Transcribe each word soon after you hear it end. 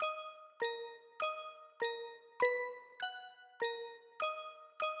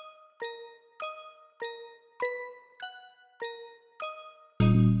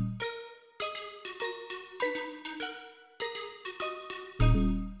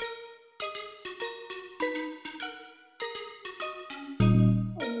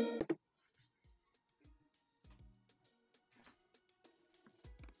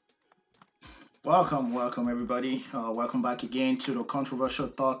Welcome everybody. Welcome back again to the controversial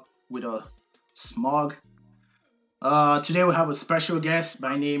talk with a smog. Today we have a special guest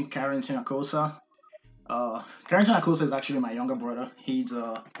by name Carrington Akosa. Carrington Akosa is actually my younger brother.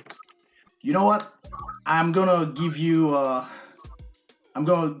 You know what? I'm gonna give you, I'm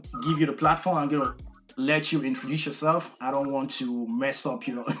gonna give you the platform. I'm gonna let you introduce yourself. I don't want to mess up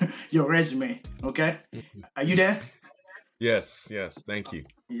your your resume. Okay? Mhm. Are you there? Yes, yes. Thank you.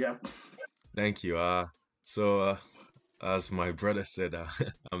 Yep. Thank you. So as my brother said,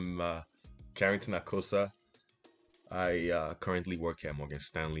 I'm Carrington Akosa. I currently work at Morgan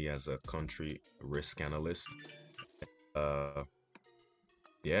Stanley as a country risk analyst. Uh,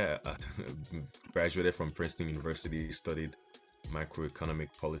 yeah, graduated from Princeton University, studied microeconomic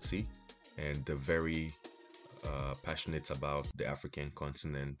policy, and very passionate about the African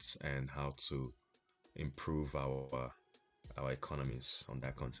continent and how to improve our economies on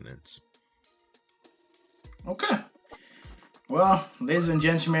that continent. Okay. Well, ladies and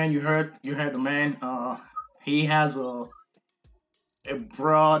gentlemen, you heard the man. He has a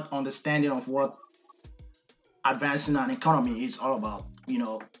broad understanding of what advancing an economy is all about.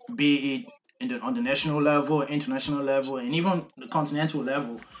 Be it on the national level, international level, and even the continental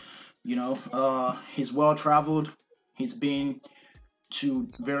level. He's well traveled. He's been to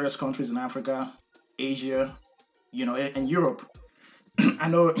various countries in Africa, Asia, and Europe. I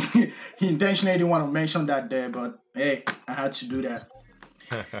know he intentionally didn't want to mention that there, but hey, I had to do that.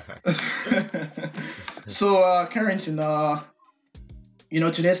 So, Carrington,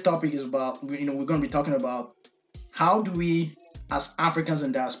 today's topic is about, we're going to be talking about how do we, as Africans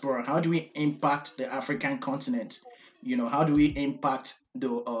in diaspora, how do we impact the African continent? How do we impact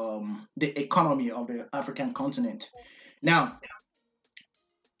the economy of the African continent? Now,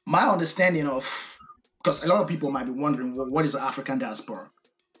 my understanding of, because a lot of people might be wondering, what is the African diaspora?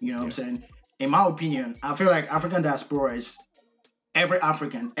 You know what I'm Yeah. saying? In my opinion, I feel like African diaspora is every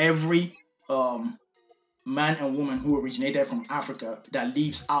African, every man and woman who originated from Africa that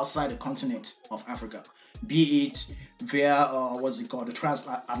lives outside the continent of Africa, be it via what's it called, the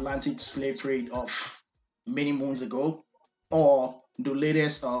transatlantic slave trade of many moons ago, or the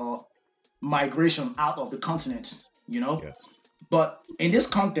latest migration out of the continent. Yes. But in this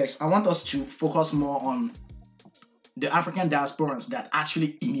context, I want us to focus more on the African diasporans that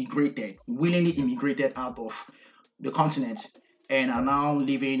actually immigrated, willingly immigrated out of the continent and are Right. now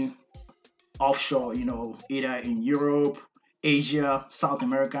living offshore, either in Europe, Asia, South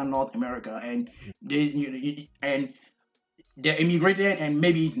America, North America, and they immigrated, and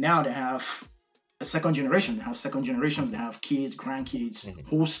maybe now they have a second generation. They have second generations. They Mhm. have kids, grandkids Mhm.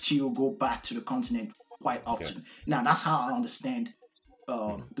 who still go back to the continent quite Yeah. often. Now, that's how I understand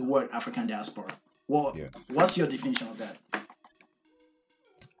Mhm. the word African diaspora. Well, Yeah. what's your definition of that?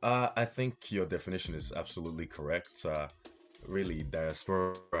 I think your definition is absolutely correct. Really,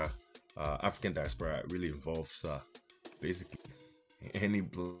 diaspora, African diaspora really involves basically any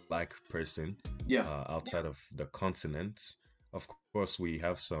black person Yeah. outside of the continent. Of course, we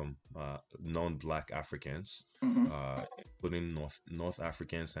have some non-black Africans, Hmm. including North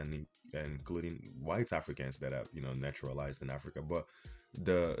Africans and including white Africans that are naturalized in Africa. But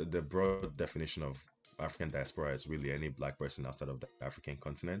the broad definition of African diaspora is really any black person outside of the African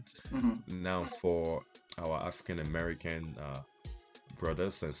continent. Hmm. Now, for our African American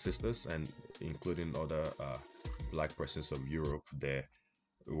brothers and sisters, and including other black persons of Europe, they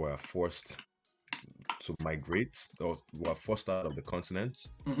were forced to migrate or were forced out of the continent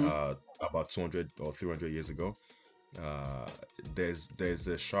Hmm. uh, about 200 or 300 years ago. Uh, there's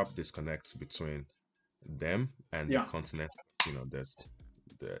a sharp disconnect between them and the Yeah. continent.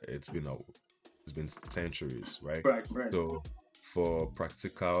 It's been it's been centuries, right? Right. Right. So for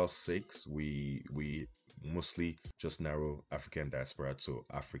practical sakes, we mostly just narrow African diaspora to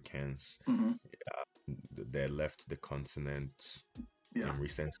Africans Hmm. that left the continent Yeah. in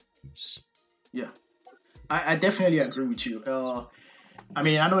recent times. Yeah. I definitely agree with you. I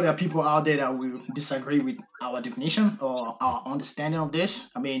mean, I know there are people out there that will disagree with our definition or our understanding of this.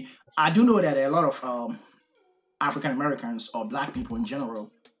 I mean, I do know that there are a lot of African Americans or Black people in general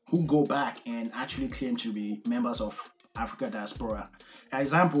who go back and actually claim to be members of Africa diaspora. An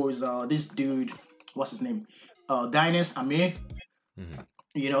example is this dude, what's his name? Dinas Amir. Mhm.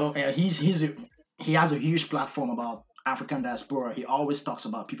 He has a huge platform about African diaspora. He always talks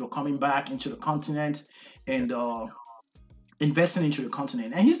about people coming back into the continent Yeah, and investing into the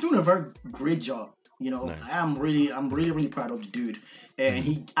continent, and he's doing a very great job. nice. I'm really proud of the dude, and Mhm.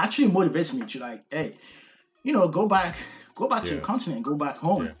 he actually motivates me to, like, hey, go back to the Yeah, continent, go back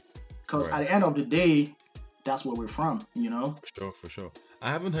home, yeah, because at right. the end of the day, that's where we're from, you know. For sure, for sure. I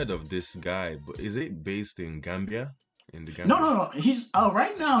haven't heard of this guy, but is it based in Gambia? In the No, Gambia? no, no. He's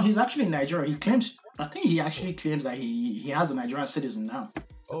right now. He's actually in Nigeria. He claims. I think he actually claims that he has a Nigerian citizen now,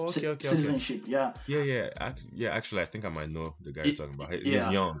 Oh, okay, okay, okay. citizenship. Yeah, Yeah, yeah, yeah. Actually, I think I might know the guy you're it, talking about. He's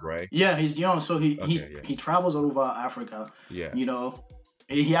yeah, young, right? yeah. He's young, so Okay, yeah, he travels all over Africa. yeah. You know,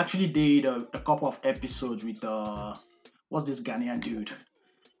 he actually did a couple of episodes with what's this Ghanaian dude?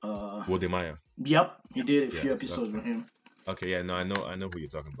 Uh, Wodemaya. yep, he did a few Yes. episodes with him. Okay, yeah. No, I know who you're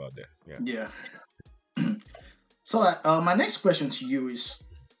talking about there. Yeah. Yeah. So my next question to you is,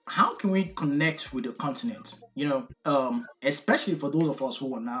 how can we connect with the continent? You know, especially for those of us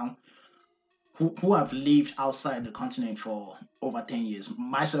who are now who have lived outside the continent for over 10 years.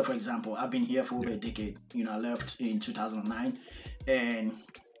 Myself, for example, I've been here for over Yeah. a decade. You know, I left in 2009, and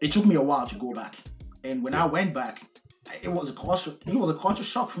it took me a while to go back. And when I Yeah. went back, it was a culture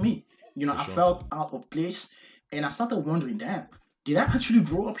shock for me. You know, For I sure. felt out of place, and I started wondering, damn, did I actually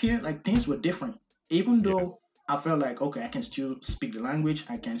grow up here? Like things were different, even Yeah. though I felt like, okay, I can still speak the language,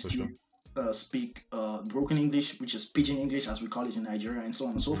 I can For still sure. speak broken English, which is pidgin English as we call it in Nigeria, and so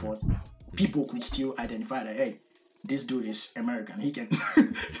on and so Hmm. forth. Hmm. People could still identify that, hey, this dude is American. He can,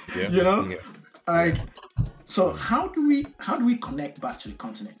 Yeah. you know, Yeah. Yeah. like. So how do we connect back to the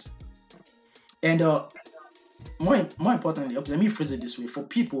continent? And more importantly, okay, let me phrase it this way: for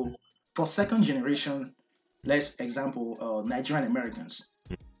people, for second generation, let's example Nigerian Americans,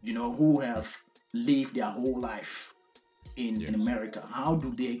 you know, who have lived their whole life in Yes. America, how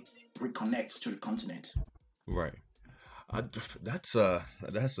do they reconnect to the continent? Right. I, that's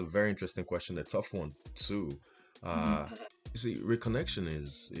a very interesting question, a tough one too. Hmm. Uh, you see, reconnection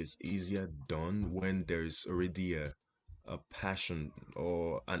is easier done when there's already a passion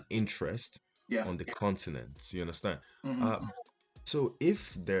or an interest Yeah. on the continent. You understand? Hmm. Uh, so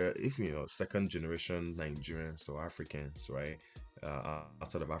if second generation Nigerians or Africans, right,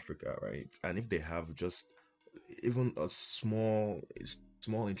 outside of Africa, right, and if they have just even a small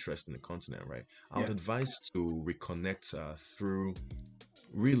interest in the continent, right, I would Yeah. advise to reconnect through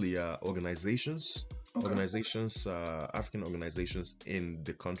really Okay. African organizations in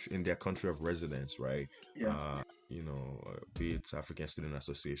the country, in their country of residence, right? Yeah. uh be it African Student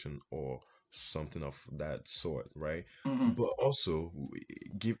Association or something of that sort, right? Hmm. But also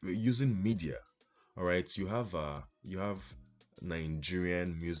give using media. All right, you have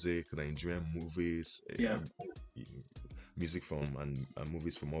Nigerian music, Nigerian movies, Yeah. music from and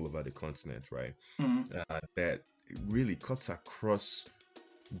movies from all over the continent, right? Hmm. That really cuts across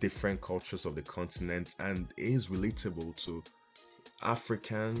different cultures of the continent and is relatable to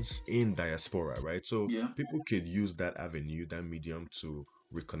Africans in diaspora, right? So Yeah. people could use that avenue, that medium to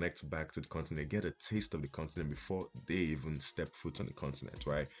reconnect back to the continent, get a taste of the continent before they even step foot on the continent,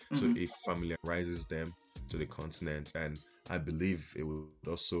 right? So Hmm. it familiarizes them to the continent, and I believe it would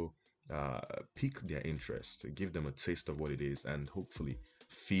also pique their interest, give them a taste of what it is, and hopefully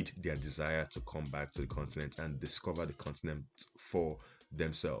feed their desire to come back to the continent and discover the continent for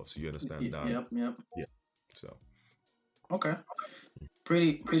themselves. You understand that? Yep. Yep. Yeah. So, Okay.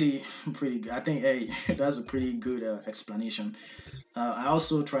 Pretty, pretty good. I think, hey, that's a pretty good explanation. I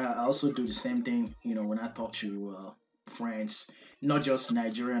also do the same thing, you know, when I talk to friends, not just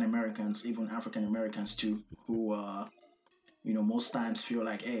Nigerian Americans, even African Americans too, who, you know, most times feel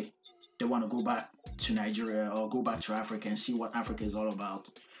like, hey, they want to go back to Nigeria or go back to Africa and see what Africa is all about.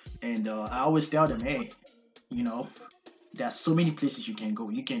 And I always tell them, hey, you know, there's so many places you can go.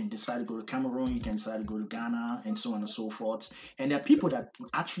 You can decide to go to Cameroon, you can decide to go to Ghana, and so on and so forth. And there are people that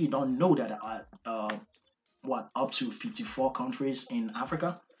actually don't know that are up to 54 countries in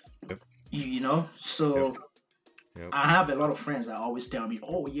Africa. yep, You know, yep, so yep. I have a lot of friends that always tell me,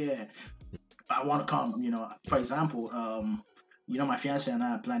 "Oh yeah, I want to come." You know, for example, you know, my fiance and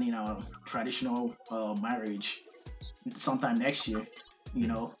I are planning our traditional marriage sometime next year. You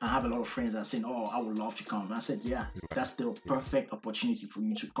Mhm. know, I have a lot of friends that are saying, "Oh, I would love to come." And I said, "Yeah, Right. that's the Yeah, perfect opportunity for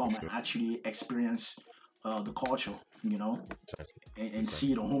you to for come and sure. actually experience the culture, you know, Exactly. and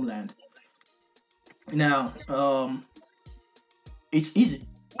see Exactly. the homeland." Now, it's easy.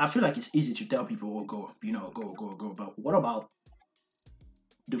 I feel like it's easy to tell people, "Oh, go, you know, go, go, go." But what about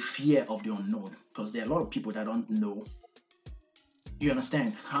the fear of the unknown? Because there are a lot of people that don't know. You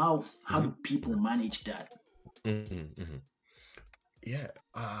understand how Hmm. do people manage that? Hmm. Hmm. Yeah.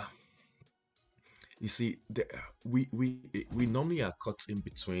 You see, we normally are caught in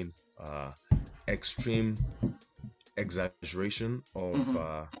between extreme exaggeration Hmm.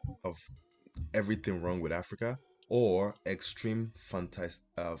 of everything wrong with Africa, or extreme fantasization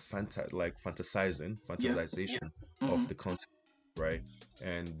Yeah. of Hmm. the continent. right?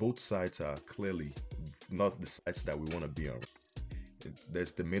 And both sides are clearly not the sides that we want to be on.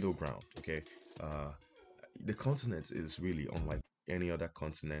 There's the middle ground, okay? Uh, the continent is really unlike any other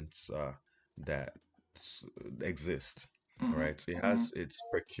continents that exist. All Mm-hmm. right, it Mm-hmm. has its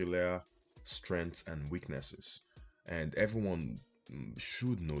peculiar strengths and weaknesses, and everyone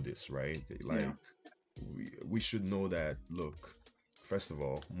should know this, right? Yeah. Like we should know that. Look, first of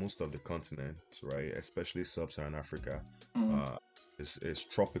all, most of the continent, right, especially sub-Saharan Africa, Mm-hmm. uh, is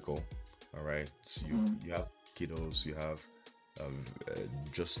tropical. All right, so Mm-hmm. you have mosquitoes, you have um, uh,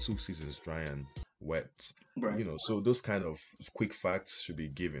 just 2 seasons, dry and wet. Right. So those kind of quick facts should be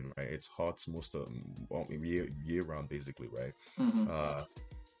given, right? It's hot most of year round, basically, right? Mm-hmm. Uh,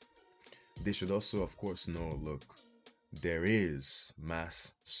 they should also, of course, know. Look, there is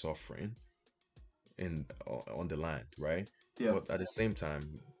mass suffering on the land, right? Yeah. But at the same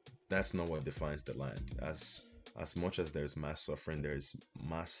time, that's not what defines the land. As much as there's mass suffering, there's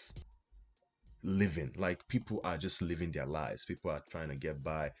mass living. Like people are just living their lives. People are trying to get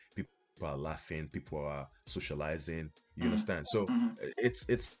by. People are laughing. People are socializing. You Mm-hmm. understand? So Mm-hmm. it's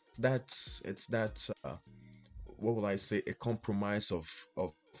that what will I say? A compromise of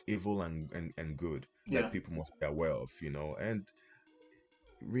evil and good Yeah. that people must be aware of. And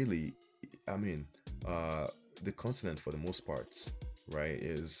really, I mean, uh, the continent for the most part, right,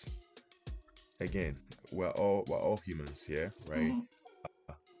 is again we're all humans here, right? Mm-hmm.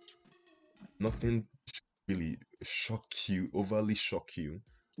 Nothing really overly shock you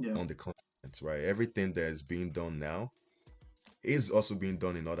Yeah. on the continent, right? Everything that is being done now is also being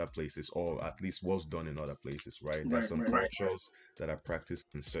done in other places, or at least was done in other places, right? There's Right. some Right. cultures that are practiced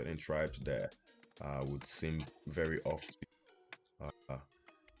in certain tribes that would seem very off. Uh,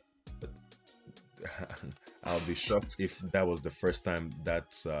 I'll be shocked if that was the first time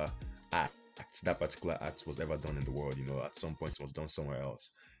act, that particular act was ever done in the world. At some point it was done somewhere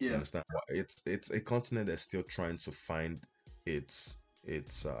else. You Yeah. understand? It's a continent that's still trying to find its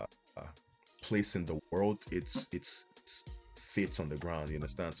uh, place in the world. Its fits on the ground. You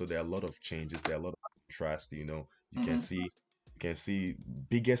understand? So there are a lot of changes. There are a lot of contrast. You can Mm-hmm. see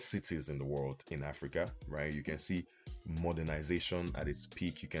biggest cities in the world in Africa, right? You can see modernization at its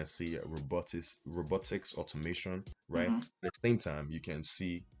peak. You can see robotics, automation, right? Mm-hmm. At the same time, you can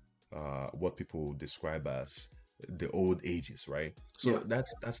see what people describe as the old ages, right? So Yeah.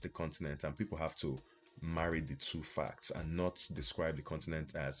 that's the continent, and people have to marry the two facts and not describe the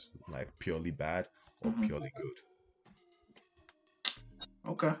continent as like purely bad or Mm-hmm. purely good.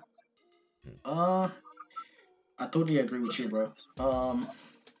 Okay. Hmm. Uh, I totally agree with you, bro. I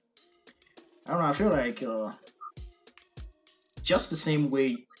don't know. I feel like just the same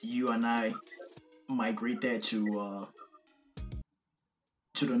way you and I migrated to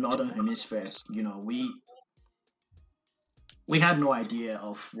the northern hemisphere. We had no idea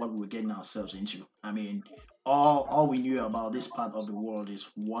of what we were getting ourselves into. I mean, all we knew about this part of the world is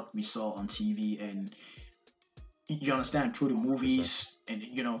what we saw on TV, and you understand, through the 100%. movies. And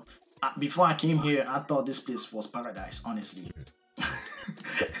before I came here, I thought this place was paradise. Honestly,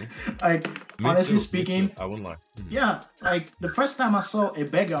 like, Me honestly too. Me too. speaking, I won't lie. yeah. Like the first time I saw a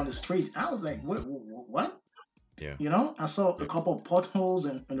beggar on the street, I was like, what? Yeah. I saw a Yeah. couple of potholes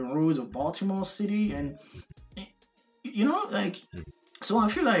in the roads of Baltimore City, and like, Mhm. so I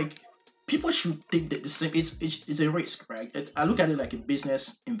feel like people should think that the same. It's a risk, right? I look Mhm. at it like a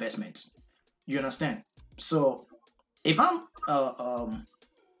business investment. You understand? So if I'm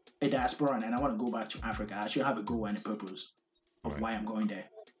a diasporan and I want to go back to Africa, I should have a goal and a purpose of Right. why I'm going there.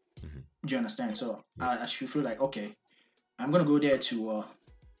 Mhm. Do you understand? So Yeah. I should feel like, okay, I'm gonna go there to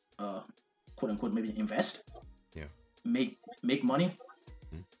uh quote unquote maybe invest, Yeah. make money.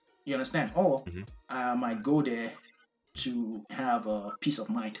 Mhm. You understand? Or Mhm. I might go there to have a peace of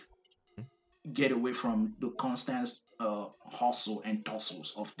mind, Mhm. get away from the constant hustle and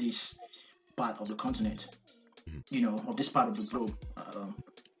tussles of this part of the continent, Mhm. of this part of the globe.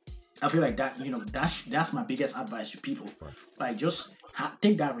 I feel like that, that's my biggest advice to people. Right. Like, just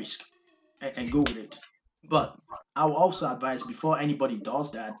take that risk and go with it. But I will also advise, before anybody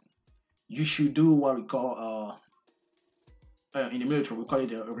does that, you should do what we call in the military we call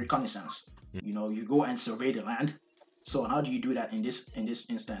it a reconnaissance. Mhm. You go and survey the land. So how do you do that in this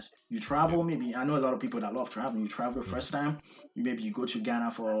instance? You Yeah. travel. Maybe I know a lot of people that love traveling. You travel the Mhm. first time. Maybe you go to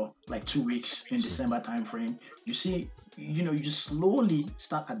Ghana for like 2 weeks in Mhm. December time frame. You see, you just slowly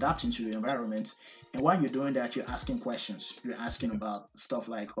start adapting to the environment. And while you're doing that, you're asking questions. You're asking about stuff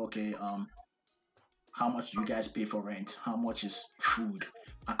like, okay, how much do you guys pay for rent? How much is food,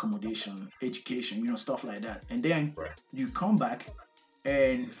 accommodation, education, stuff like that. And then Right. you come back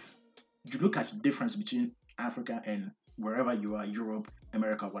and you look at the difference between Africa and wherever you are, Europe,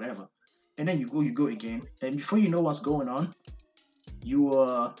 America, whatever. And then you go again, and before you know what's going on, you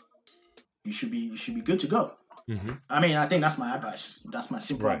you should be good to go. Hmm. I mean, I think that's my advice. That's my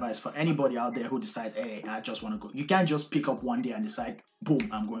simple Right. advice for anybody out there who decides, hey, I just want to go. You can't just pick up one day and decide, boom,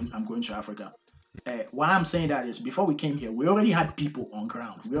 I'm going to Africa. Why I'm saying that is before we came here, we already had people on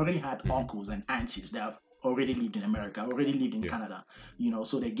ground. We already had Hmm. uncles and aunties that have already lived in America, already lived in Yeah. Canada.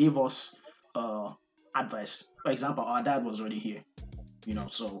 So they gave us uh, advice. For example, our dad was already here. Yeah.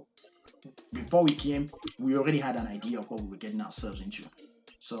 So before we came, we already had an idea of what we were getting ourselves into.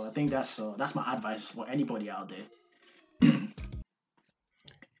 So I think that's my advice for anybody out there.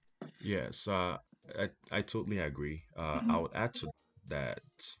 Yes. I totally agree. I Mhm, would add to that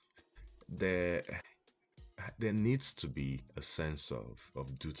there there needs to be a sense of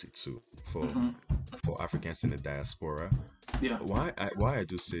duty too mhm. for Africans in the diaspora. Yeah. Why I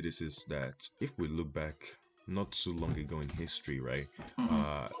do say this is that if we look back not too long ago in history, right? Mhm,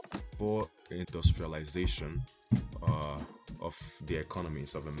 Uh, for industrialization uh, of the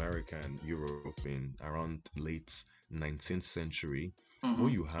economies of America and Europe in around late 19th century, what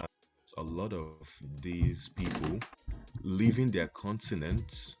mhm. you have is a lot of these people leaving their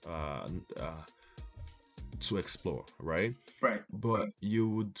continent to explore, right? Right. But you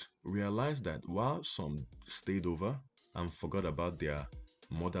would realize that while some stayed over and forgot about their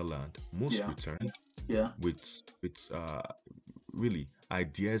motherland, most Yeah. returned Yeah. with really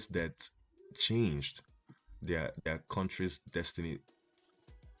ideas that changed their country's destiny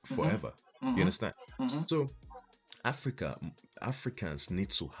Mhm, forever. You mhm, understand? mhm. So Africa, Africans need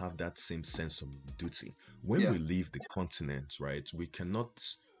to have that same sense of duty. When Yeah. we leave the continent, right, we cannot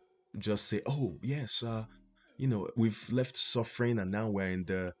just say, "Oh, yes, we've left suffering and now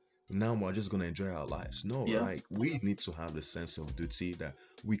we're just gonna enjoy our lives." No, Yeah. like we need to have the sense of duty that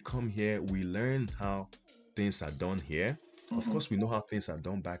we come here, we learn how things are done here. Of Mhm, course, we know how things are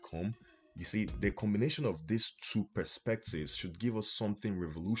done back home. You see, the combination of these two perspectives should give us something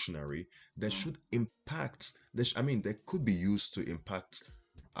revolutionary that mhm, should impact. That could be used to impact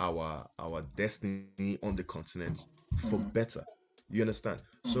our destiny on the continent for mhm, better. You understand?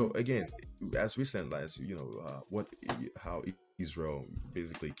 So mhm, again, as recent as how Israel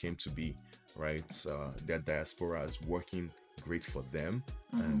basically came to be, right? Their diaspora is working great for them,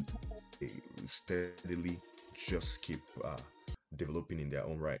 mhm. and they steadily just keep developing in their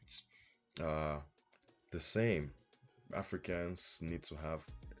own rights. Uh, the same Africans need to have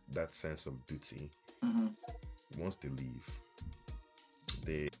that sense of duty Mhm. once they leave.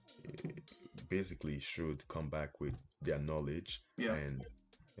 They basically should come back with their knowledge Yeah. and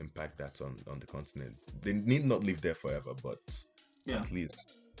impact that on the continent. They need not live there forever, but Yeah. at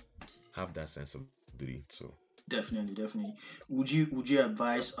least have that sense of duty. So Definitely. Definitely. Would you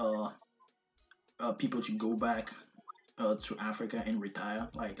advise people to go back to Africa and retire?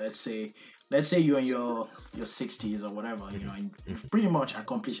 Like, let's say you're in your 60s or whatever, mhm, and mhm. you've pretty much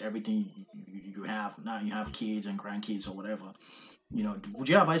accomplished everything you have. Now you have kids and grandkids or whatever. Would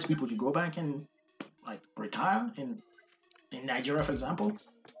you advise people to go back and like retire in Nigeria, for example?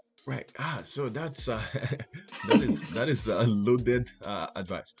 Right. So that's that is a loaded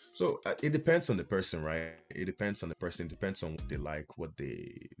advice. So it depends on the person, right? It depends on the person. It depends on what they like, what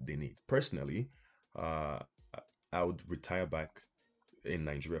they need. Personally, uh, I would retire back in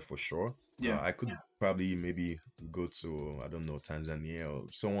Nigeria for sure. Yeah. I could probably maybe go to, I don't know, Tanzania or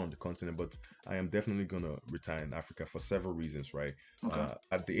somewhere on the continent, but I am definitely gonna retire in Africa for several reasons, right? Okay.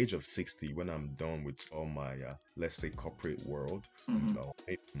 At the age of 60, when I'm done with all my let's say corporate world, Mm-hmm.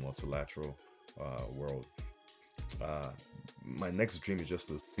 multilateral world, uh, my next dream is just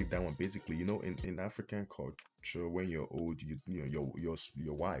to sit down and basically, in African culture, when you're old,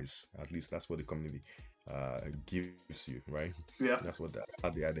 you're wise. At least that's what the community gives you, right? Yeah. That's how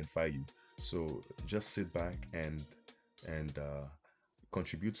they identify you. So just sit back and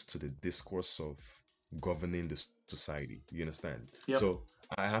contribute to the discourse of governing the society. You understand? Yep. So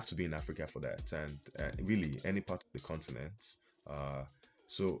I have to be in Africa for that, and really any part of the continent. Uh,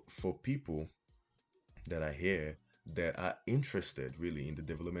 so for people that are here that are interested really in the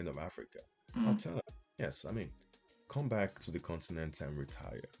development of Africa, I'll Mm-hmm. tell them, yes, come back to the continent and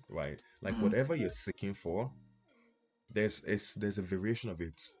retire, right? Like Mm-hmm. whatever you're seeking for, there's a variation of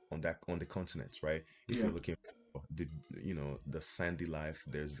it on the continent, right? If Yeah. you're looking for the sandy life,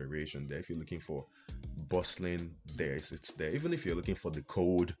 there's variation there. If you're looking for bustling, it's there. Even if you're looking for the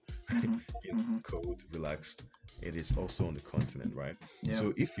cold, Mm-hmm. Mm-hmm. cold, relaxed, it is also on the continent, right? Yeah.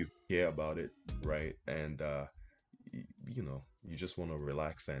 So if you care about it, right, and you just want to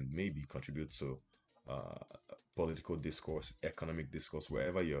relax and maybe contribute to uh political discourse, economic discourse,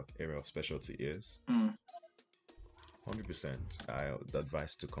 wherever your area of specialty is, Mm. 100%. I would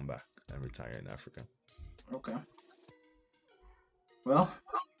advise to come back and retire in Africa. Okay. Well,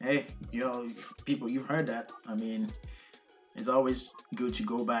 hey, people, you've heard that. I mean, it's always good to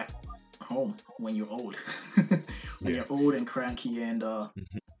go back home when you're old. When Yeah. you're old and cranky, and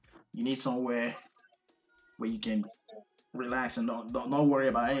Mhm. you need somewhere where you can relax and don't worry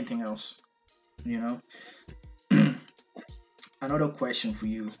about anything else. You know. Another question for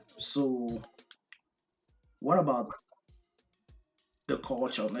you. So, what about the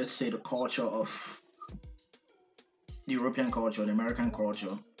culture? Let's say the culture of the European culture, the American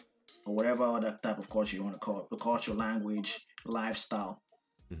culture, or whatever other type of culture you want to call it, the culture, language, lifestyle.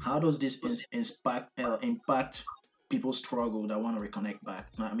 Mhm. How does this impact people's struggle that want to reconnect back?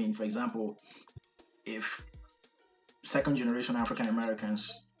 I mean, for example, if second generation African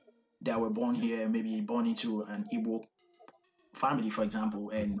Americans that were born here, maybe born into an Igbo family, for example,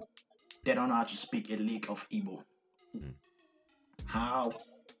 and they don't know how to speak a lick of Igbo, Mhm. how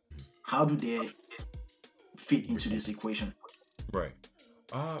how do they fit into this equation? Right.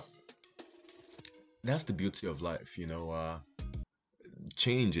 Uh, that's the beauty of life, you know.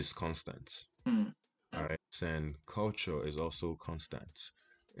 Change is constant. Mm, All right. And culture is also constant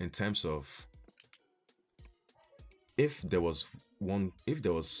in terms of if there was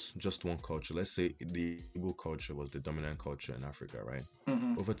just one culture, let's say the Igbo culture was the dominant culture in Africa, right?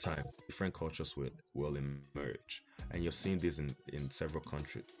 mm-hmm, Over time, different cultures will emerge, and you're seeing this in several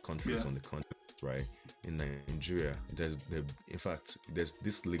countries yeah. on the continent, right? In Nigeria, in fact there's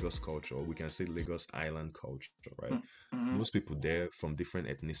this Lagos culture, or we can say Lagos Island culture, right? Mm-hmm, Most people there from different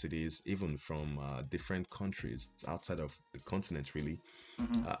ethnicities, even from different countries outside of the continent, really,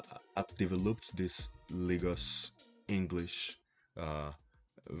 mm-hmm, uh, I've developed this Lagos English uh,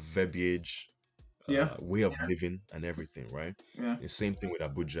 verbiage, yeah. way of living, and everything, right? Yeah. The same thing with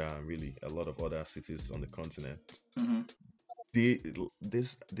Abuja and really a lot of other cities on the continent. Mm-hmm, The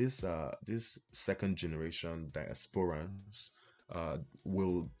this second generation diasporans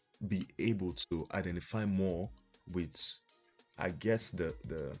will be able to identify more with, I guess, the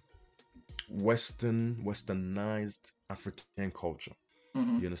westernized African culture.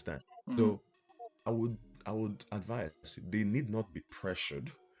 mm-hmm, You understand? mm-hmm, So I would I would advise they need not be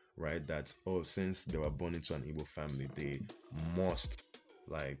pressured, right? That, oh, since they were born into an Igbo family, they must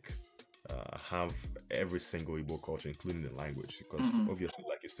like have every single Igbo culture, including the language, because mm-hmm. obviously,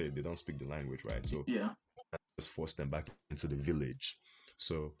 like you said, they don't speak the language, right? So Yeah. just force them back into the village.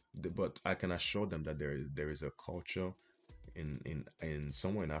 So, but I can assure them that there is a culture in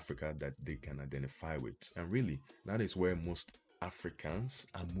somewhere in Africa that they can identify with, and really that is where most Africans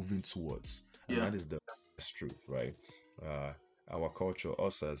are moving towards, and Yeah. that is the best truth, right? Uh, our culture,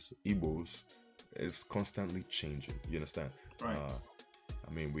 us as Igbos, is constantly changing. You understand? Right. Uh,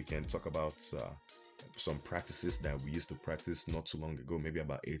 I mean, we can talk about some practices that we used to practice not too long ago, maybe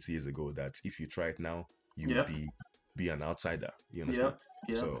about 8 years ago. That if you try it now, you will Yep. be an outsider. You understand?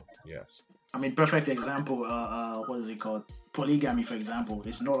 Yep. Yep. So yes, I mean, perfect example. What is it called? Polygamy, for example.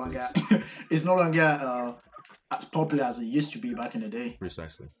 It's no longer please, it's no longer as popular as it used to be back in the day.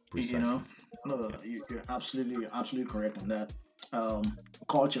 precisely, You know, precisely. no, Yeah. you're absolutely correct on that.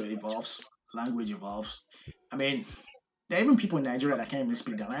 Culture evolves, language evolves. I mean, there are even people in Nigeria that can't even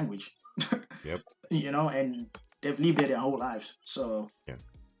speak their language. Yep. And they've lived there their whole lives. So Yeah.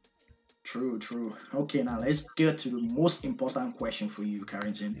 true, true. Okay, now let's get to the most important question for you,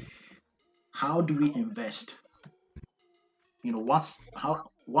 Carrington. How do we invest?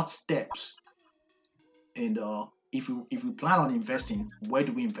 What steps, and if we plan on investing, where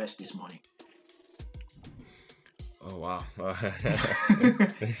do we invest this money? Oh wow.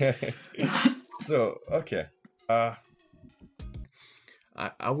 So okay. Uh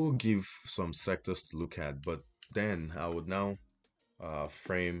I will give some sectors to look at, but then I would now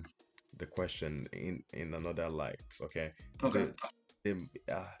frame the question in another light. Okay. Okay.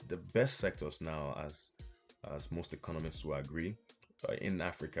 The best sectors now, as most economists will agree, in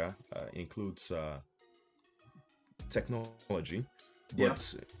Africa includes technology, Yeah.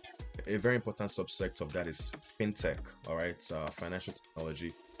 but a very important subsect of that is fintech. All right, financial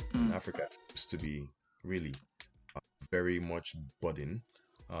technology in Mm. Africa seems to be really very much budding.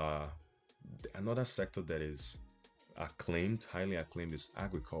 Uh, Another sector that is highly acclaimed, is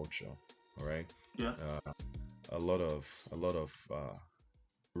agriculture. All right, Yeah. uh, a lot of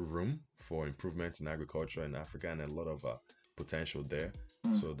room for improvement in agriculture in Africa, and a lot of potential there.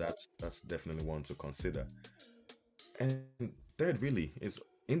 Mm. So that's definitely one to consider. And third, really, is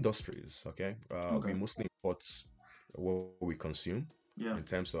industries. Okay, we Okay. mostly import what we consume Yeah. in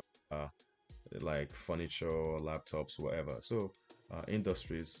terms of like furniture, laptops, whatever. So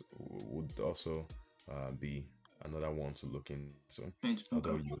industries would also be another one to look into. Okay.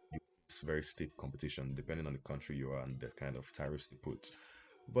 Although it's very steep competition depending on the country you are and the kind of tariffs they put.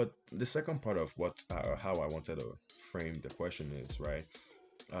 But the second part of what how I wanted to frame the question is right.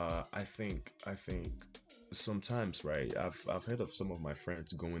 I think sometimes right. I've heard of some of my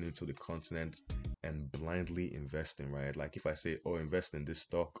friends going into the continent and blindly investing. Right, like if I say, "Oh, invest in this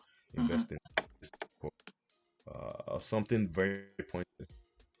stock, Mm-hmm. invest in this," or something very pointed,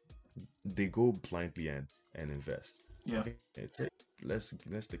 they go blindly and invest. Yeah. Okay,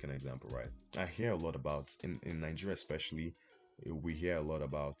 let's take an example, right? I hear a lot about in Nigeria especially, we hear a lot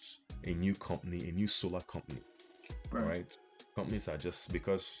about a new company, a new solar company. All Right. right, companies are just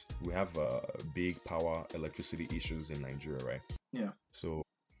because we have big power electricity issues in Nigeria, right? Yeah. So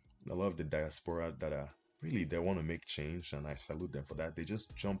a lot of the diaspora that are really they want to make change, and I salute them for that. They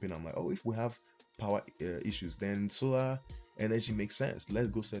just jump in. I'm like, oh, if we have power issues, then solar energy makes sense. Let's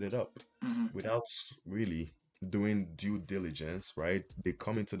go set it up Mm-hmm. without really doing due diligence, right? They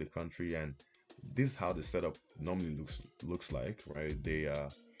come into the country, and this is how the setup normally looks like, right? They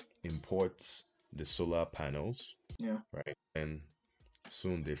import the solar panels, Yeah. right? And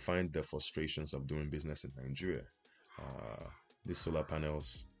soon they find the frustrations of doing business in Nigeria. Uh, these solar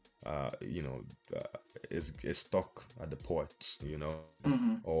panels, you know, uh, is stuck at the ports,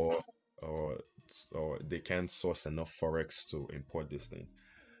 Mm-hmm. or or or they can't source enough forex to import these things.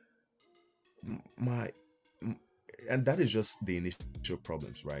 My m- and that is just the initial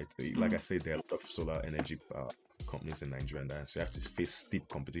problems, right? Like I Mm-hmm. said, there are a lot of solar energy companies in Nigeria, and that so you have to face steep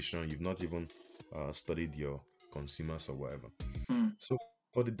competition. You've not even studied your consumers or whatever. Mm-hmm. So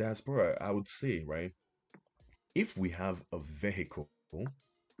for the diaspora, I would say, right, if we have a vehicle,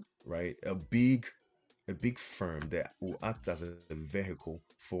 right, a big firm that will act as a vehicle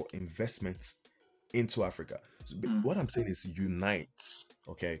for investments into Africa. So Mm-hmm. what I'm saying is unite,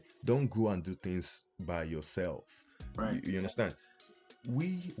 okay? Don't go and do things by yourself. Right. You understand?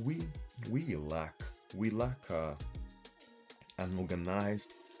 We we we lack an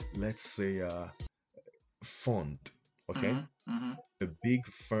organized, let's say, fund, okay? Mm-hmm. Mm-hmm. A big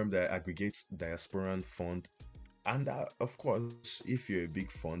firm that aggregates diasporan fund. And of course, if you're a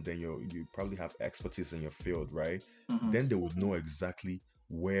big fund, then you probably have expertise in your field, right? Mm-hmm. Then they would know exactly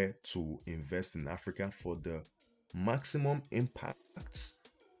where to invest in Africa for the maximum impact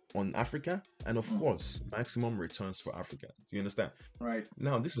on Africa, and of Mm-hmm. course, maximum returns for Africa. Do you understand? Right.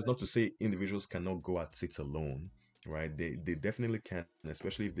 Now, this is not to say individuals cannot go at it alone, right? They definitely can,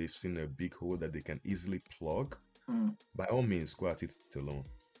 especially if they've seen a big hole that they can easily plug. Mm-hmm. By all means, go at it alone.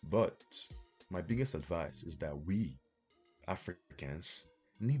 But my biggest advice is that we Africans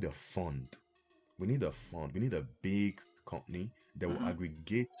need a fund. We need a fund. We need a big company that will Mm-hmm.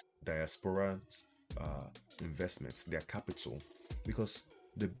 aggregate diaspora's uh, investments, their capital, because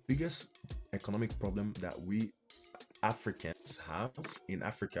the biggest economic problem that we Africans have in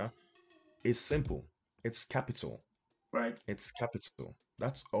Africa is simple. It's capital. Right. It's capital.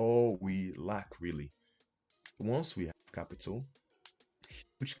 That's all we lack, really. Once we have capital,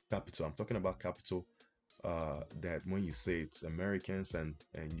 huge capital, I'm talking about capital that when you say it's Americans and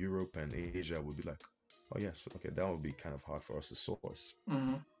Europe and Asia would be like, oh yes, okay, that would be kind of hard for us to source.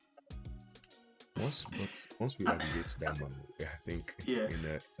 Mm-hmm. Once we aggregate that money, I think Yeah. in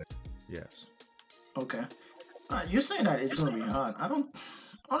a yes. Okay. You're saying that it's gonna be hard. I don't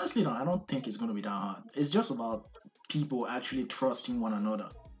honestly no, I don't think it's gonna be that hard. It's just about people actually trusting one another.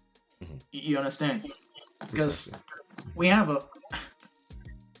 Hmm. You understand? Because Precisely. we have a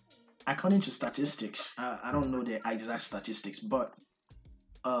according to statistics, I don't know the exact statistics, but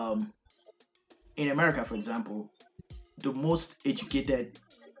um in America, for example, the most educated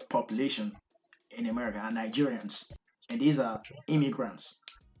population in America are Nigerians, and these are Sure. immigrants.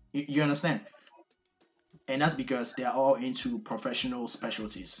 You understand? And that's because they are all into professional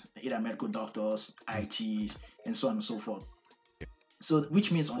specialties, either medical doctors, Mhm. IT, and so on and so forth. So,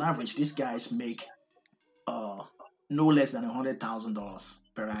 which means on average, these guys make uh no less than $100,000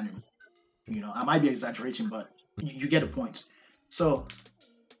 per annum. I might be exaggerating, but you get the Mhm. point. So,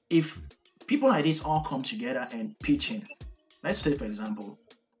 if people like this all come together and pitch in, let's say for example,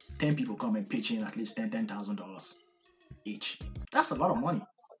 10 people come and pitch in at least $10,000 each. That's a lot of money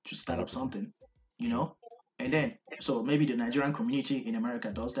to start up 100%. something, you Sure. know. And Sure. then so maybe the Nigerian community in America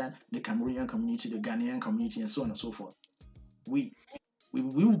does that, the Cameroonian community, the Ghanaian community, and so on and so forth. We we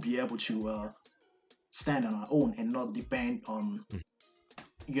will be able to stand on our own and not depend on Mhm.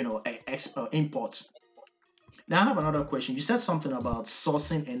 import. Now I have another question. You said something about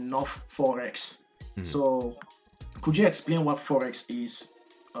sourcing enough forex. Mhm. So could you explain what forex is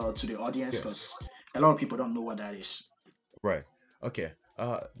to the audience? Yes. Because a lot of people don't know what that is. Right. Okay.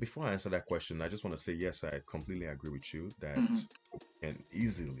 Before I answer that question, I just want to say yes, I completely agree with you that Mm-hmm. and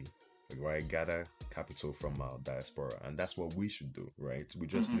easily, right, gather capital from our diaspora, and that's what we should do, right? We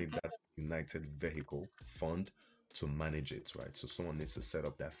just Mm-hmm. need that united vehicle fund to manage it, right? So someone needs to set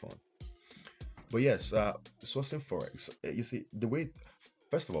up that fund. But yes, sourcing forex. You see, the way,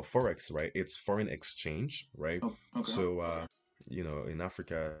 first of all, forex, right? It's foreign exchange, right? Oh, okay. So, in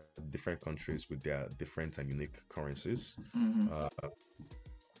Africa, different countries with their different and unique currencies, Mm-hmm. uh,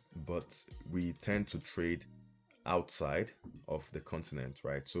 but we tend to trade outside of the continent,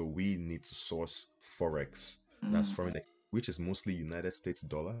 right? So we need to source forex. That's Mm-hmm. foreign, which is mostly United States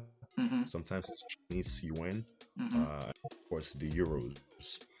dollar. Mm-hmm. Sometimes it's Chinese yuan, Mm-hmm. of course the euros,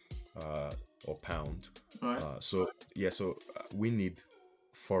 uh, or pound. Right. So we need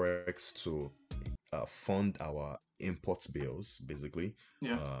forex to fund our import bills, basically,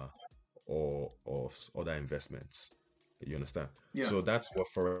 Yeah. uh, or other investments. You understand? Yeah. So that's what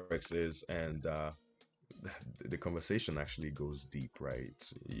forex is, and the conversation actually goes deep, right?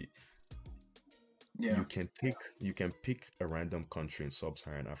 Yeah. You can pick a random country in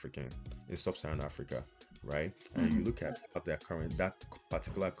sub-Saharan Africa, right? And Mm-hmm. you look at how that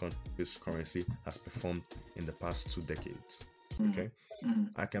particular country's currency has performed in the past 2 decades. Mm-hmm. Okay, Mm-hmm.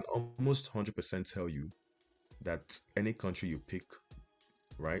 I can almost 100% tell you that any country you pick,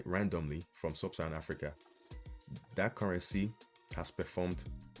 right, randomly from sub-Saharan Africa, that currency has performed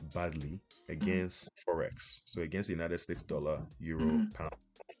badly Mm-hmm. against forex, so against the United States dollar, euro, Mm-hmm. pound,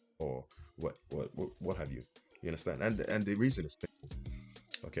 or what have you. You understand? And the reason is simple.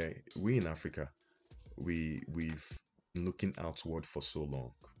 Okay, we in Africa, we've been looking outward for so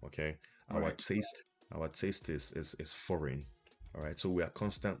long. Okay, our Right. taste our taste is foreign. All right, so we are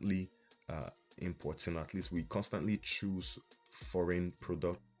constantly uh, importing. At least we constantly choose foreign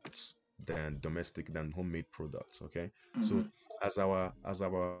products than homemade products. Okay, Mm-hmm. so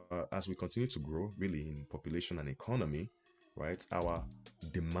as we continue to grow, really in population and economy, right, our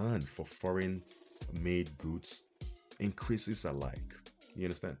demand for foreign made goods increases alike. You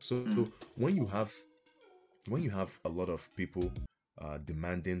understand? So Mm-hmm. when you have when you have a lot of people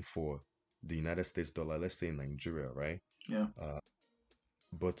demanding for the United States dollar, let's say in Nigeria, right? Yeah. Uh,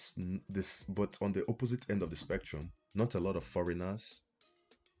 but on the opposite end of the spectrum, not a lot of foreigners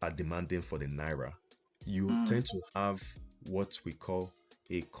are demanding for the naira. You Mm-hmm. tend to have what we call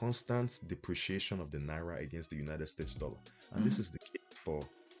a constant depreciation of the naira against the United States dollar, and Mm-hmm. this is the case for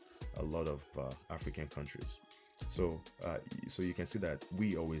a lot of African countries. So, so you can see that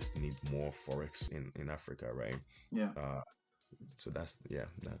we always need more forex in Africa, right? Yeah. Uh, so that's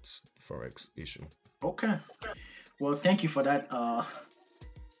forex issue. Okay. Well, thank you for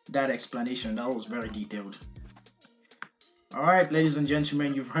that explanation. That was very detailed. All right, ladies and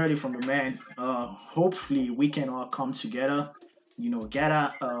gentlemen, you've heard it from the man. Hopefully, we can all come together,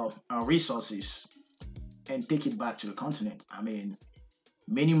 gather our resources and take it back to the continent. I mean,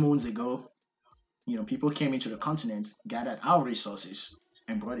 many moons ago, people came into the continent, gathered our resources,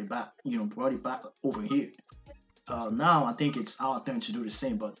 and brought it back over here. That's it. Now, I think it's our turn to do the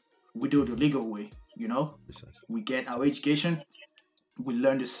same, but we do it the legal way. You know, Precisely. we get our Precisely. education, we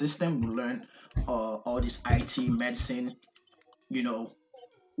learn the system, we learn all this IT, medicine, you know,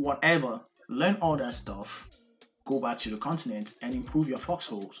 whatever. Learn all that stuff. Go back to the continent and improve your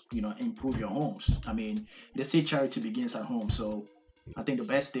foxholes. Improve your homes. I mean, they say charity begins at home, so I think the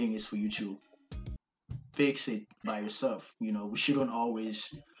best thing is for you to fix it by yourself. We shouldn't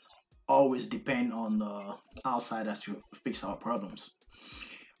always depend on the outsiders to fix our problems.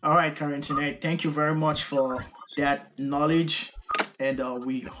 All right, Karen, tonight, thank you very much for that knowledge, and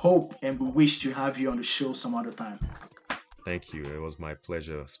we hope and we wish to have you on the show some other time. Thank you. It was my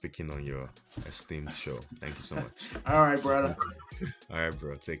pleasure speaking on your esteemed show. Thank you so much. All right, brother. All right,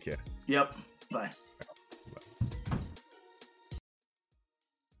 bro. Take care. Yep. Bye.